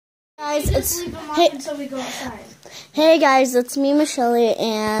Guys, hey guys, it's me, Michelle,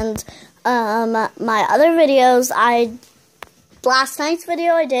 and my other videos, last night's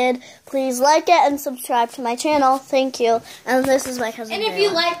video I did. Please like it and subscribe to my channel. Thank you. And this is my cousin. And if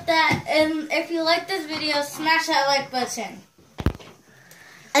you like that, and if you like this video, smash that like button.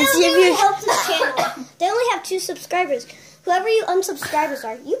 And see if you help this channel. They only have 2 subscribers. Whoever you unsubscribers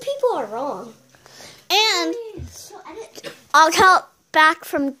are, you people are wrong. And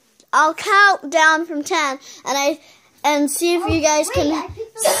I'll count down from 10, and see if you guys can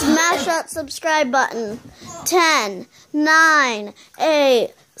smash that subscribe button. 10, 9,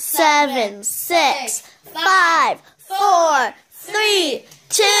 8, 7, 6, 5, 4, 3,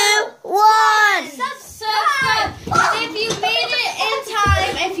 2, 1. Subscribe. If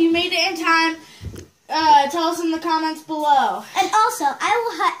you made it in time, tell us in the comments below. And also,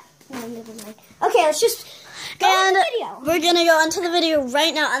 okay, let's just go into the video. We're gonna go into the video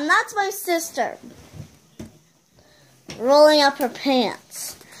right now, and that's my sister rolling up her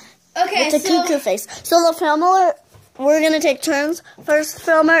pants. Okay, with a cuckoo face. So the filmer, we're gonna take turns. First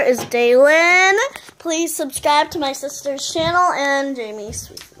filmer is Daylin. Please subscribe to my sister's channel and Jamie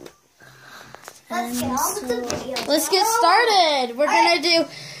Sweet. Let's get on with the video. Let's get started. We're gonna do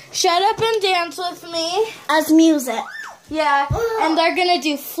Shut Up and Dance With Me as music. Yeah, and they're gonna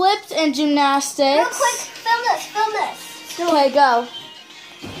do flips and gymnastics. Real quick, film this. Okay, go.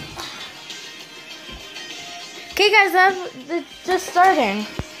 Okay, guys, that's just starting.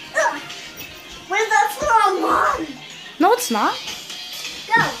 Wait, that's not one. No, it's not.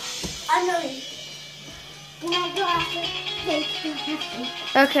 Go. I'm ready.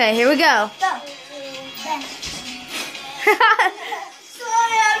 Okay, here we go. Go.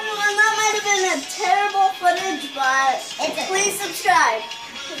 Sorry, everyone, that might have been a terrible footage, but please subscribe.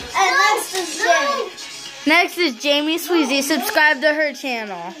 And next is Jamie. Next is Jamie Sweezy. Subscribe to her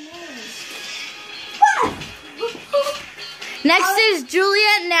channel. Next is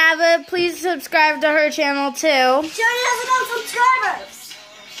Juliet Nava. Please subscribe to her channel too. She already has enough subscribers.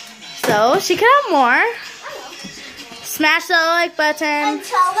 So she could have more. Smash the like button. And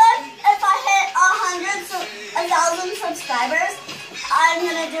tell them if I hit 1,000 subscribers, I'm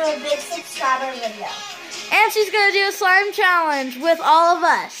going to do a big subscriber video. And she's going to do a slime challenge with all of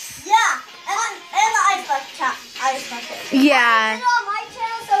us. Yeah, and the ice bucket. Yeah. I did it on my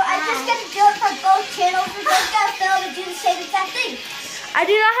channel, so I just got to do it for both channels. We both got to film and do the same exact thing. I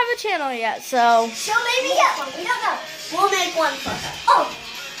do not have a channel yet, so. She'll maybe get one. We don't know. We'll make one for her. Oh.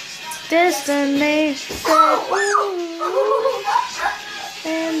 Destination.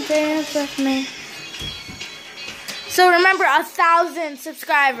 And dance with me. So remember, 1,000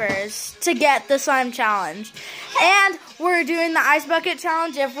 subscribers to get the slime challenge. And we're doing the ice bucket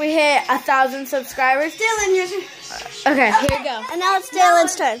challenge if we hit 1,000 subscribers. Daylin, your turn. Okay, here we go. And now it's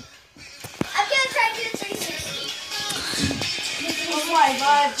Daylin's turn. I'm going to try to do the 360. Oh my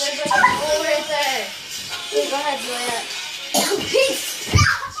god, there's like a hole right there. Okay, go ahead, Juliet.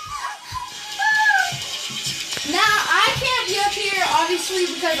 Now, I can't be up here, obviously,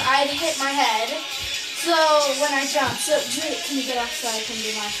 because I hit my head. So, when I jump, so Juliet, can you get up so I can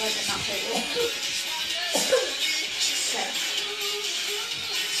do my slide and not hurt you? Okay.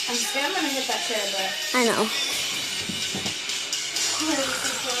 I'm scared I'm going to hit that chair, but... I know.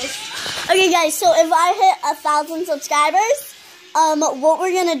 Okay, guys, so if I hit 1,000 subscribers, what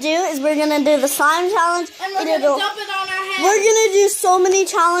we're going to do is we're going to do the slime challenge. And we're going to dump it on our head. We're going to do so many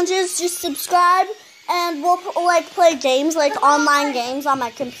challenges. Just subscribe, and we'll, play games, online games on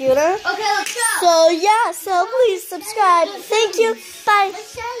my computer. Okay, let's go. So, yeah, so please subscribe. Thank you. Bye.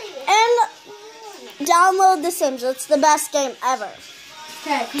 And download The Sims. It's the best game ever.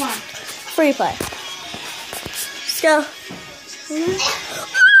 Okay, come on. Free play. Let's go.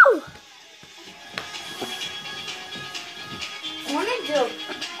 I want to do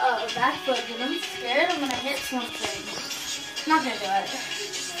a backflip, but I'm scared I'm going to hit something. I'm not going to do it.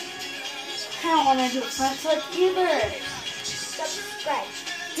 I don't want to do a front flip either. Subscribe.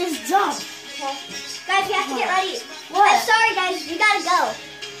 Just jump. Okay. Guys, we have to get ready. What? I'm sorry, guys. We got to go.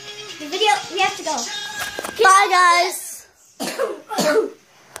 The video, we have to go. Bye, guys.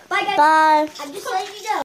 Bye, guys. Bye. I'm just letting you know.